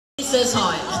Mrs.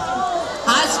 Hart,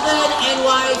 husband and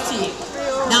wife team.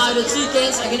 Now the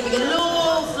Toucans are going to begin a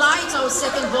low flight. Our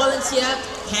second volunteer,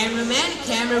 cameraman,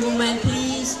 camerawoman,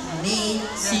 please remain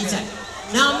seated.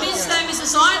 Now Mr. and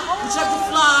Mrs. Hart, would you like to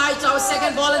fly to our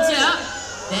second volunteer?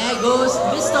 There goes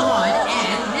Mr. Hart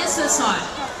and Mrs. Hart.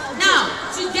 Now,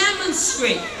 to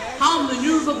demonstrate how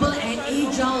maneuverable and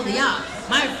agile they are,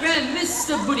 my friend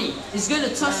Mr. Buddy is going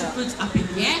to toss your foot up in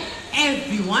the air.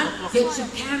 Everyone, get your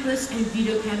cameras and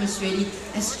video cameras ready,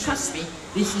 as trust me,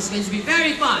 this is going to be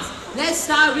very fast. Let's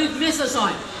start with Mrs.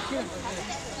 Hart.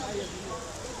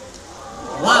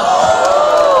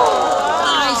 Wow!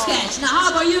 Nice catch. Now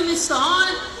how about you, Mr.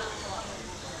 Hart?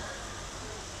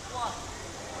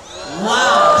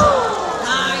 Wow!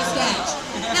 Nice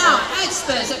catch. Now,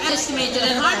 experts have estimated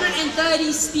that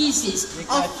 130 species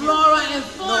of flora and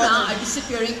fauna are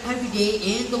disappearing every day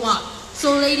in the wild.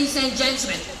 So ladies and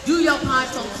gentlemen, do your part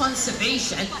for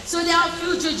conservation so that our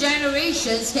future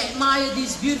generations can admire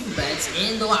these beautiful birds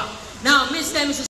in the wild. Now, Mr. and Mrs.